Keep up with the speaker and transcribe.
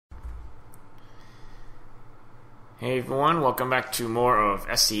Hey everyone, welcome back to more of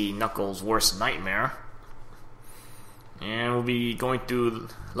SCKnuckles' Worst Nightmare. And we'll be going through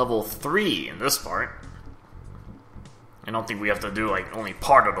level 3 in this part. I don't think we have to do like only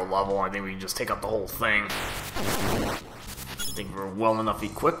part of the level, I think we can just take out the whole thing. I think we're well enough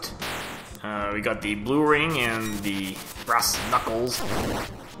equipped. We got the blue ring and the brass knuckles.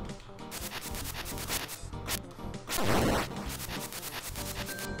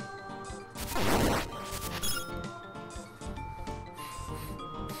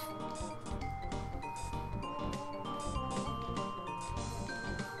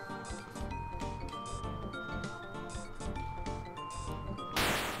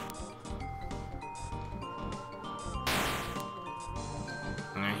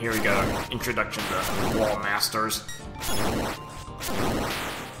 And here we got an introduction to Wall Masters.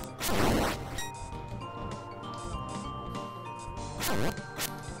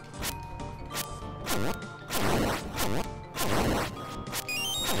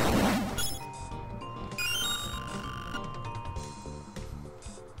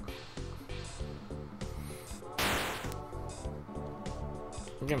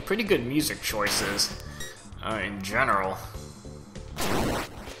 Again, pretty good music choices in general.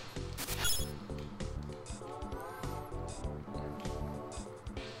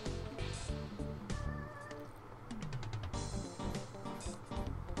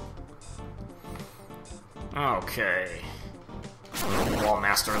 Okay. Wall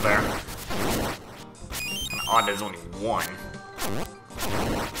Master there. Kinda odd there's only one.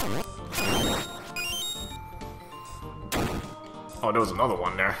 Oh, there was another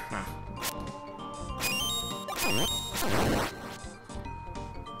one there.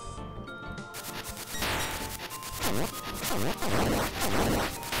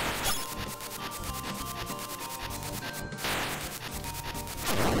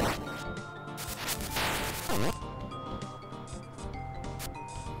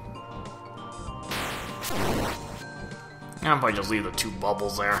 I'll probably just leave the two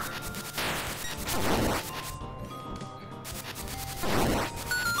bubbles there.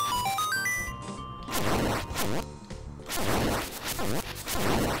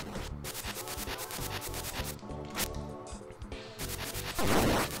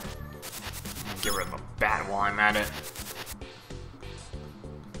 Get rid of the bat while I'm at it.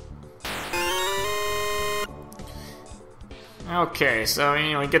 Okay, so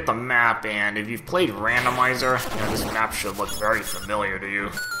you get the map, and if you've played Randomizer, this map should look very familiar to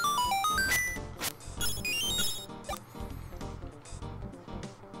you.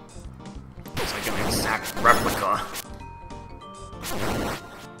 It's like an exact replica.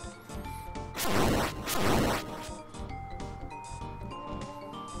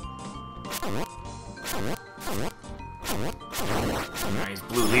 His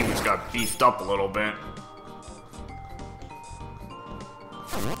blue leaves got beefed up a little bit.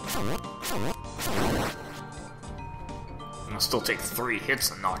 I'll still take 3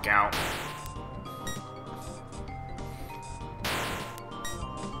 hits and knock out.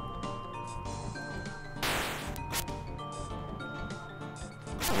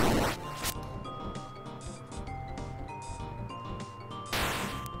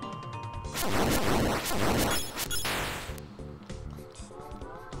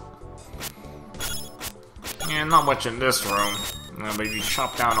 And not much in this room. But if you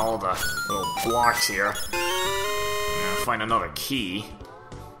chop down all the little blocks here, find another key.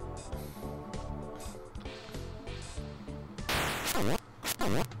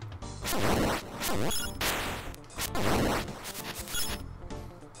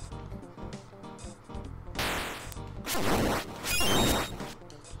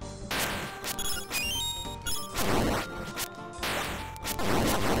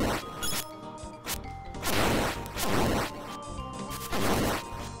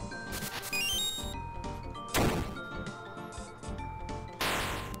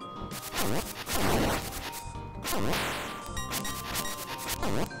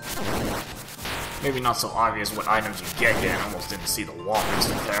 Maybe not so obvious what items you get yet. I almost didn't see the wall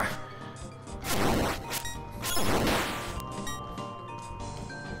master there.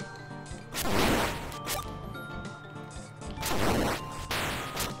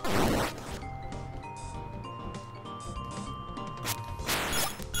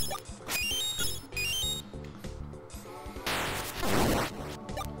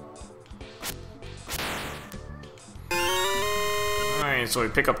 Alright, so we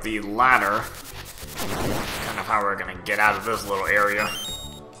pick up the ladder. Kind of how we're gonna get out of this little area.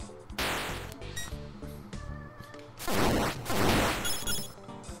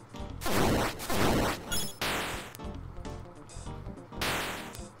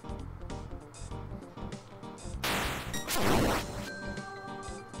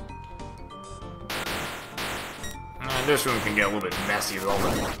 This room can get a little bit messy with all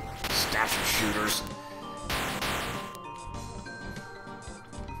the statue shooters.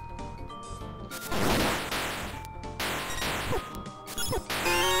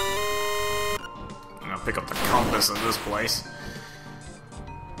 I'm gonna pick up the compass in this place.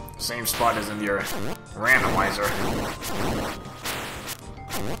 Same spot as in your randomizer.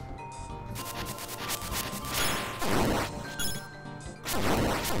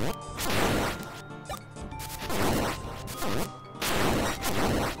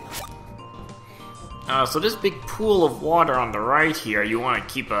 So this big pool of water on the right here, you want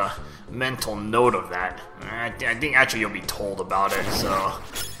to keep a mental note of that. I think actually you'll be told about it, so...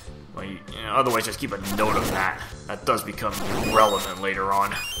 Well, otherwise just keep a note of that. That does become relevant later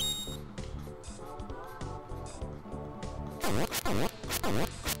on.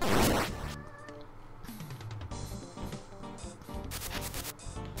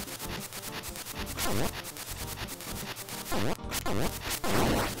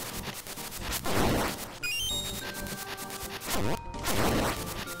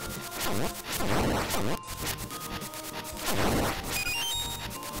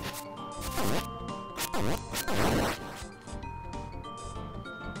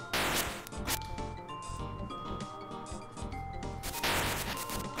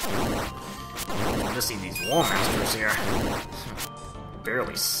 Missing these wall masters here.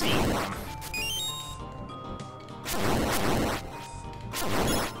 Barely seeing them.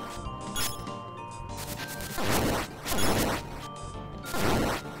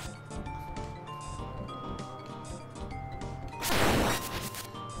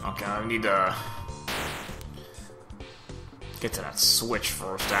 Okay, I need to get to that switch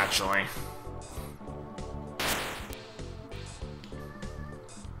first, actually.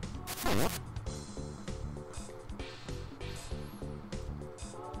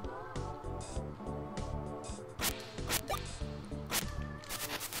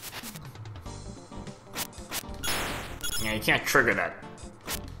 Yeah, you can't trigger that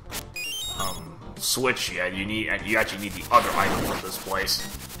switch yet. You actually need the other item from this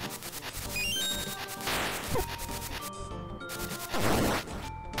place.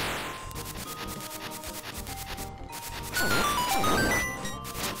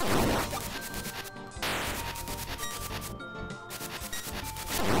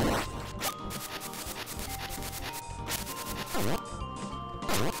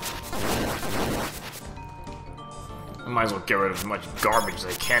 Might as well get rid of as much garbage as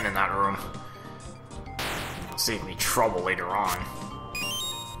I can in that room. It'll save me trouble later on.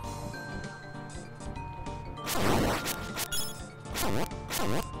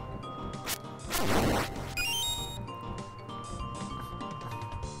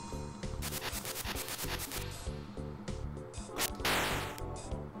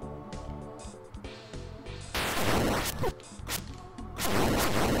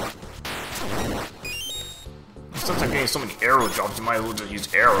 Since I'm getting so many arrow drops, you might as well just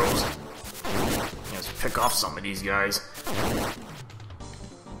use arrows. Just pick off some of these guys.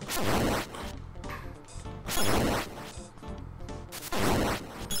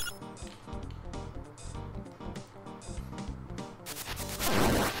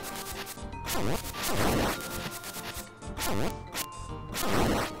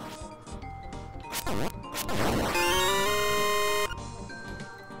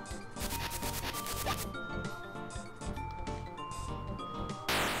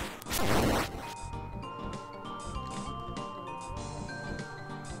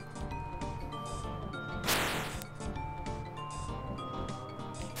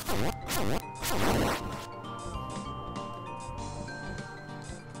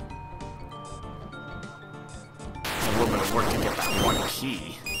 A little bit of work to get that one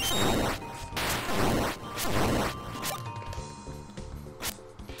key.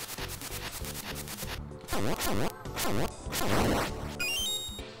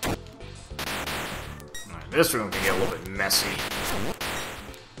 Alright, this room can get a little bit messy.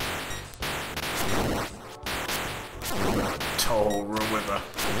 A little bit of a tow room with a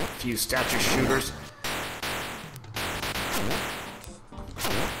few statue shooters.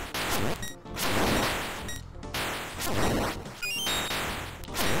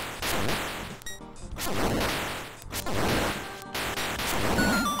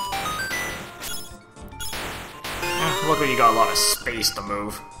 Luckily you got a lot of space to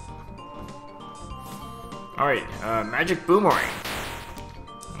move. Alright, magic boomerang.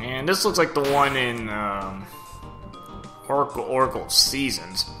 And this looks like the one in Oracle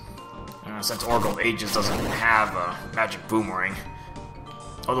Seasons. Since Oracle Ages doesn't have a magic boomerang.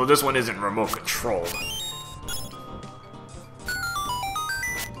 Although this one isn't remote controlled.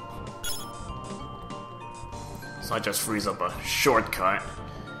 So that just frees up a shortcut.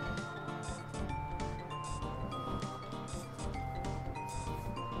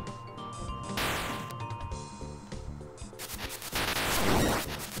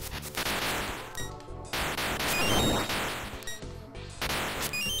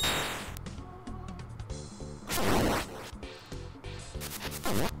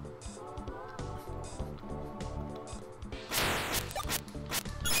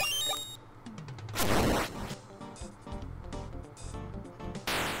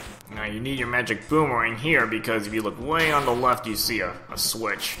 Now you need your magic boomerang here because if you look way on the left you see a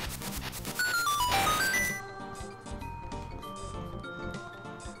switch.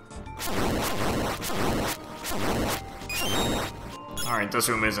 Alright, this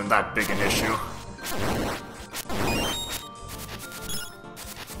room isn't that big an issue.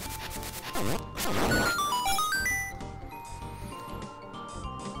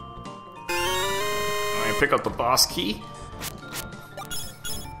 Alright, pick up the boss key.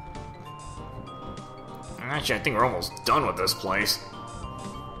 Actually, I think we're almost done with this place.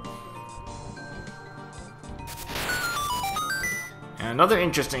 And another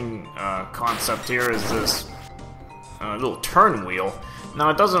interesting concept here is this little turn wheel. Now,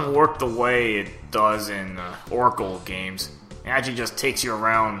 it doesn't work the way it does in Oracle games. It actually just takes you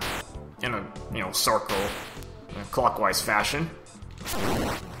around in a circle, in a clockwise fashion.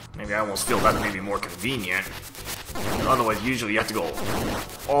 Maybe I almost feel that's maybe more convenient. Otherwise, usually you have to go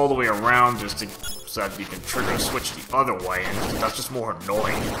all the way around just to, so that you can trigger a switch the other way, and that's just more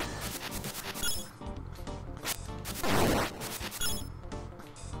annoying.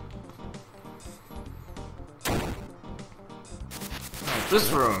 Alright,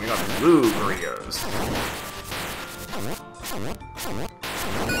 this room, you got blue burritos.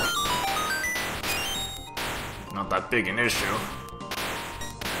 Not that big an issue.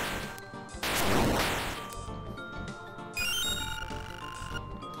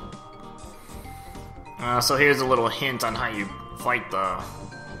 So here's a little hint on how you fight the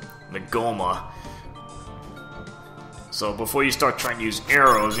Goma. So before you start trying to use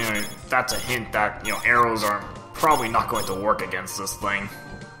arrows, that's a hint that, arrows are probably not going to work against this thing.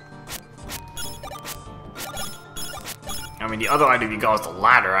 I mean, the other item you got is the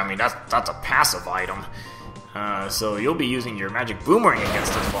ladder. I mean, that's a passive item. So you'll be using your magic boomerang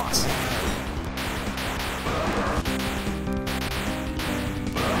against this boss.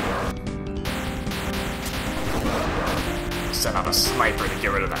 Set out a sniper to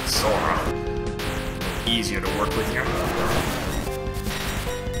get rid of that Sora. Easier to work with here.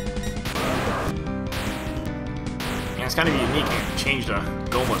 Yeah, it's kind of unique. You can change the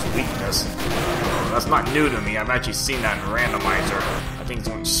Goma's weakness. That's not new to me. I've actually seen that in Randomizer. I think it's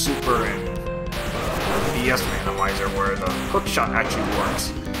on Super and DS Randomizer where the hookshot actually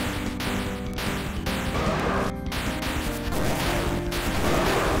works.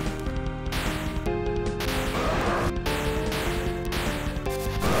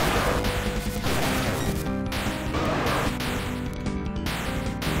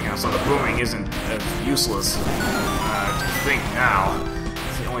 So the boomerang isn't as useless to think now.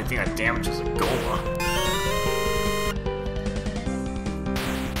 It's the only thing that damages a Goma.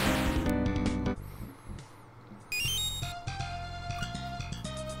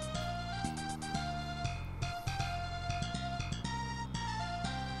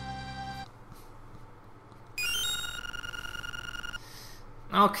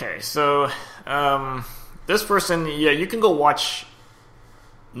 Okay, so this person, yeah, you can go watch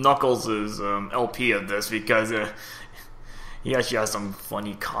Knuckles' LP of this because he actually has some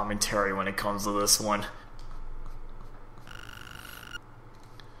funny commentary when it comes to this one.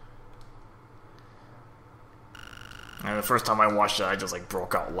 And the first time I watched it, I just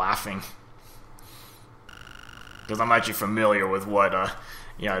broke out laughing because I'm actually familiar with what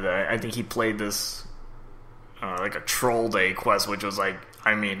I think he played this like a Troll Day quest, which was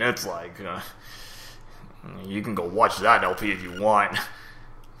I mean, it's you can go watch that LP if you want.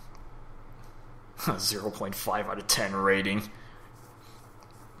 0.5 out of 10 rating.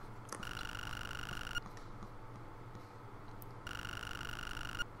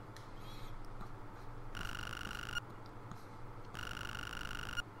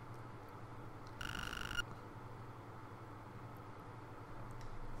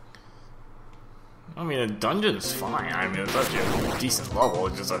 I mean, the dungeon's fine. I mean, it's actually a decent level.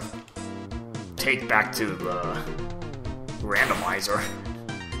 It's just a take back to the Randomizer.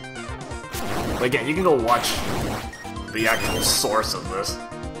 But again, you can go watch the actual source of this.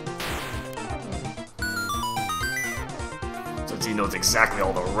 Since he knows exactly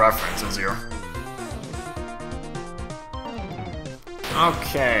all the references here.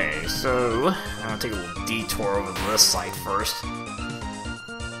 Okay, so I'm gonna take a little detour over to this side first.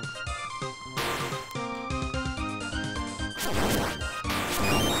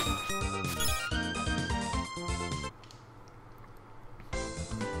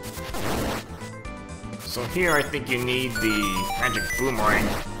 So here I think you need the magic boomerang.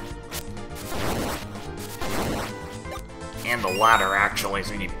 And the ladder actually,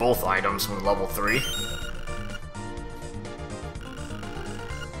 so you need both items with level 3.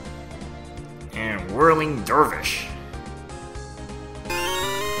 And Whirling Dervish.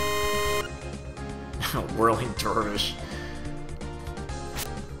 Whirling Dervish.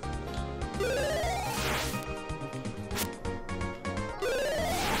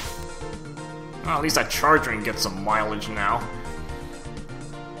 Well, at least that charge ring gets some mileage now.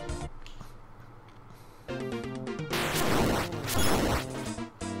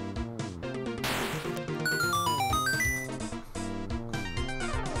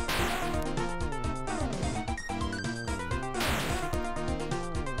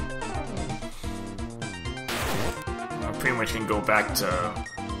 I pretty much can go back to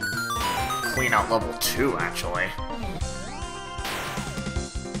clean out level 2, actually.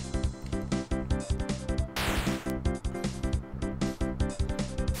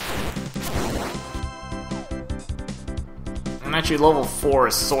 And actually, level 4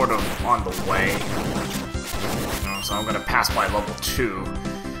 is sort of on the way. So I'm gonna pass by level 2.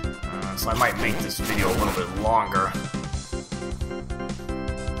 So I might make this video a little bit longer.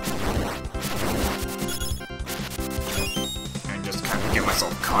 And just kind of get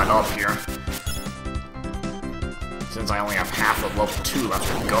myself caught up here. Since I only have half of level 2 left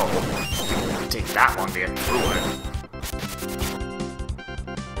to go. It won't take that long to get through it.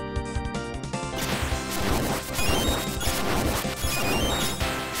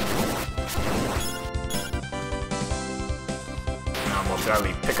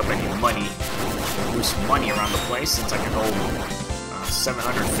 Barely pick up any money, loose money around the place since I can hold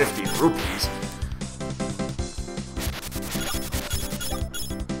 750 rupees.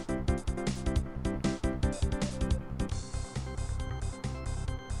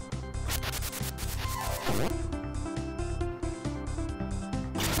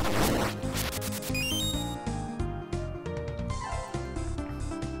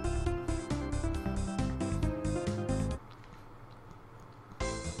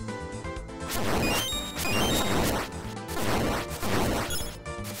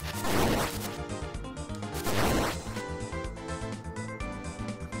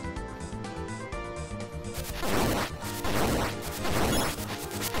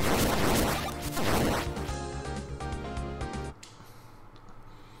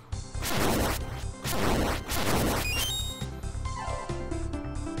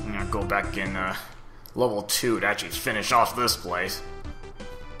 Go back in level 2 to actually finish off this place.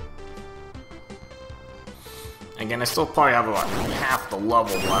 Again, I still probably have about half the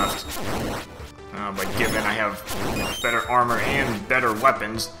level left. But given I have better armor and better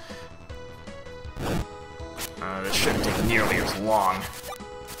weapons, this shouldn't take nearly as long.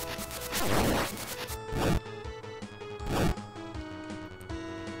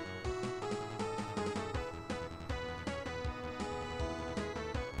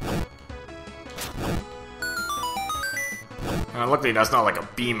 Luckily, that's not like a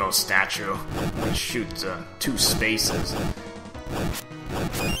BMO statue, which shoots 2 spaces.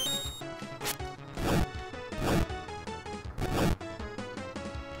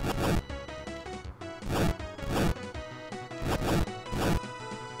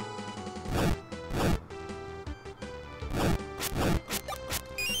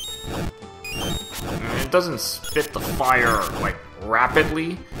 It doesn't spit the fire like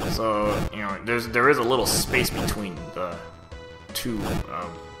rapidly, so you know there is a little space between the 2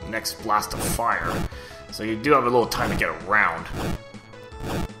 next blast of fire, so you do have a little time to get around.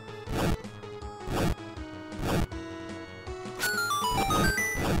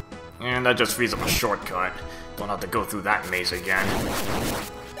 And that just frees up a shortcut. Don't have to go through that maze again.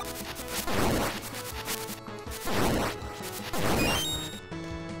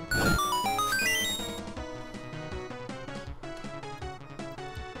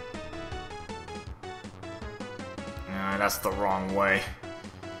 That's the wrong way.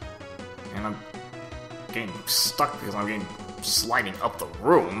 And I'm getting stuck because I'm getting sliding up the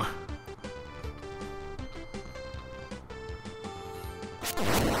room.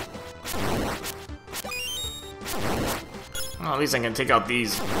 Well, at least I can take out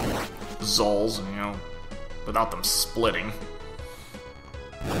these Zols, you know, without them splitting.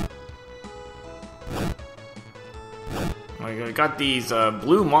 I got these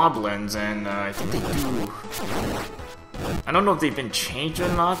blue moblins, and I think they do I don't know if they've been changed or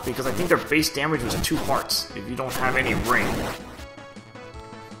not, because I think their base damage was 2 hearts if you don't have any ring.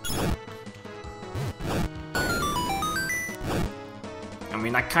 I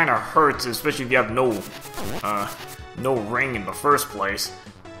mean, that kind of hurts, especially if you have no ring in the first place.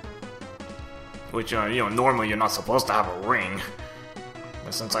 Which, you know, normally you're not supposed to have a ring.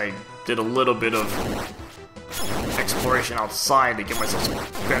 But since I did a little bit of exploration outside to get myself some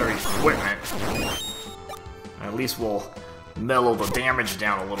better equipment, at least we'll mellow the damage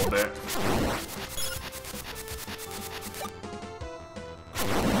down a little bit.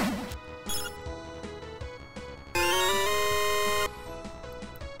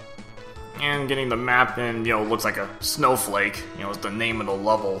 And getting the map in, you know, looks like a snowflake, you know, as the name of the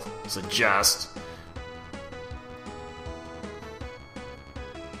level suggests.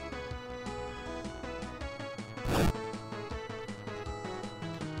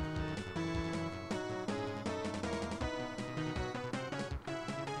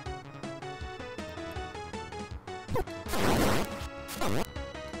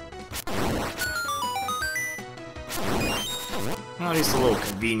 Well, at least a little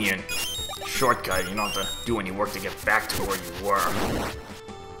convenient shortcut. You don't have to do any work to get back to where you were.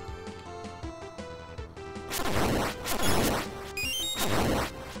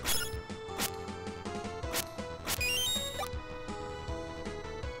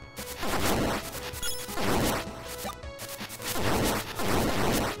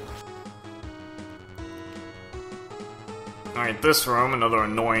 Alright, this room, another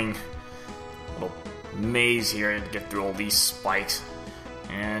annoying little maze here to get through all these spikes.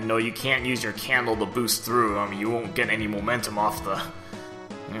 And no, you can't use your candle to boost through. I mean, you won't get any momentum off the,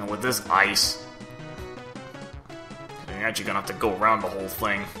 you know, with this ice. You're actually gonna have to go around the whole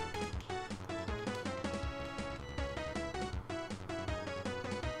thing.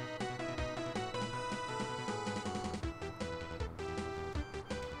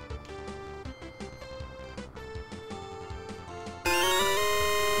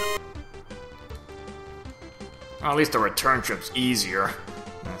 Well, at least the return trip's easier.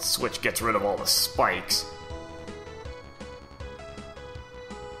 That switch gets rid of all the spikes.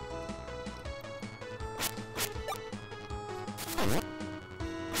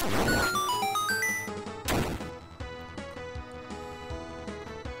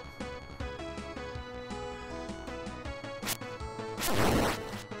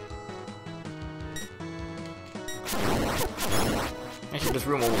 Actually, this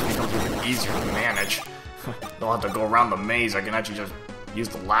room almost becomes a bit easier to manage. Don't have to go around the maze, I can actually just use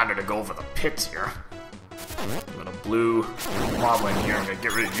the ladder to go over the pits here. Got a blue moblin here, I'm gonna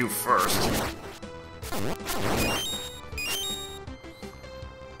get rid of you first.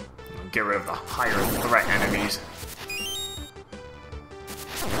 Get rid of the higher threat enemies.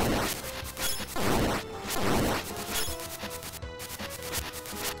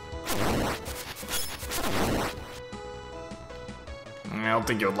 I don't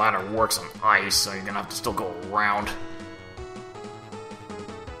think your ladder works on ice, so you're gonna have to still go around.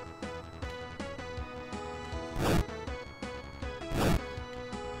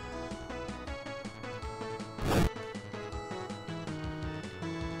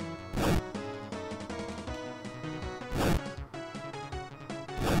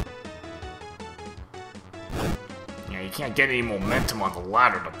 Yeah, you can't get any momentum on the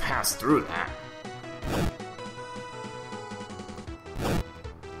ladder to pass through that.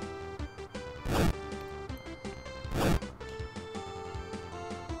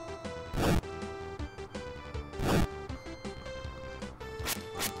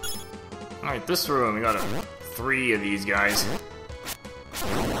 Alright, this room, we got 3 of these guys.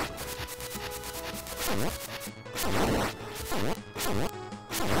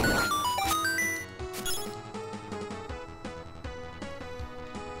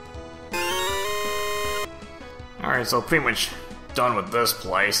 Alright, so pretty much done with this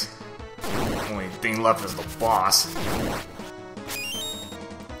place. Only thing left is the boss.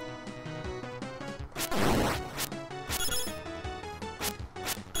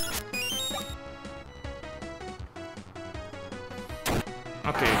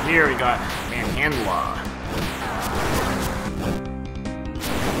 Okay, here we got Manhandla.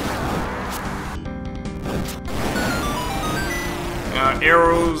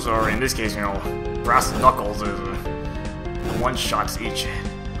 Arrows, or in this case, you know, brass knuckles, is one-shots each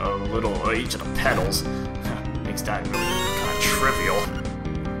each of the pedals. Makes that really kind of trivial.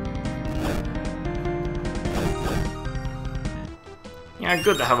 Yeah,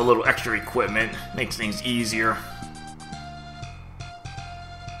 good to have a little extra equipment. Makes things easier.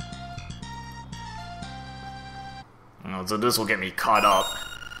 So this will get me caught up.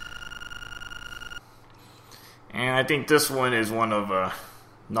 And I think this one is one of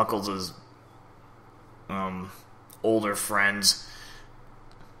Knuckles' older friends.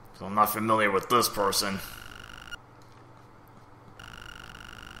 So I'm not familiar with this person.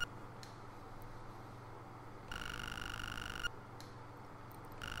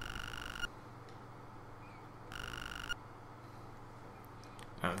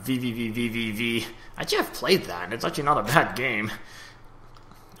 VVVVVV. Actually, I've played that, and it's actually not a bad game.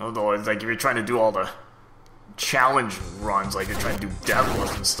 Although, it's like if you're trying to do all the challenge runs, like you're trying to do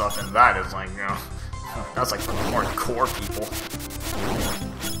deadlifts and stuff, and that is like, you know, that's like for the hardcore people.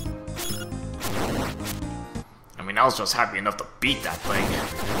 I mean, I was just happy enough to beat that thing.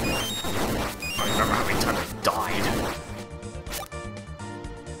 I don't remember how many times I died.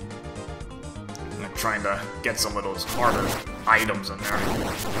 I'm trying to get some of those harder items in there.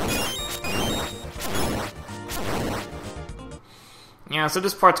 Yeah, so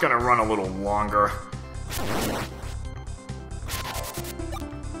this part's gonna run a little longer. I'm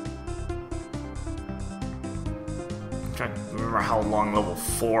trying to remember how long level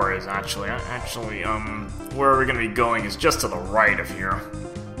 4 is actually. Where we're gonna be going is just to the right of here.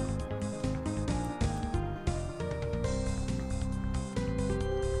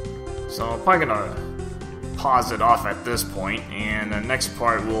 So I'm probably gonna pause it off at this point, and the next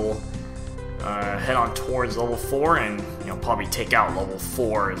part we'll head on towards level 4 and, you know, probably take out level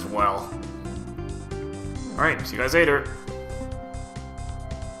 4 as well. Alright, see you guys later.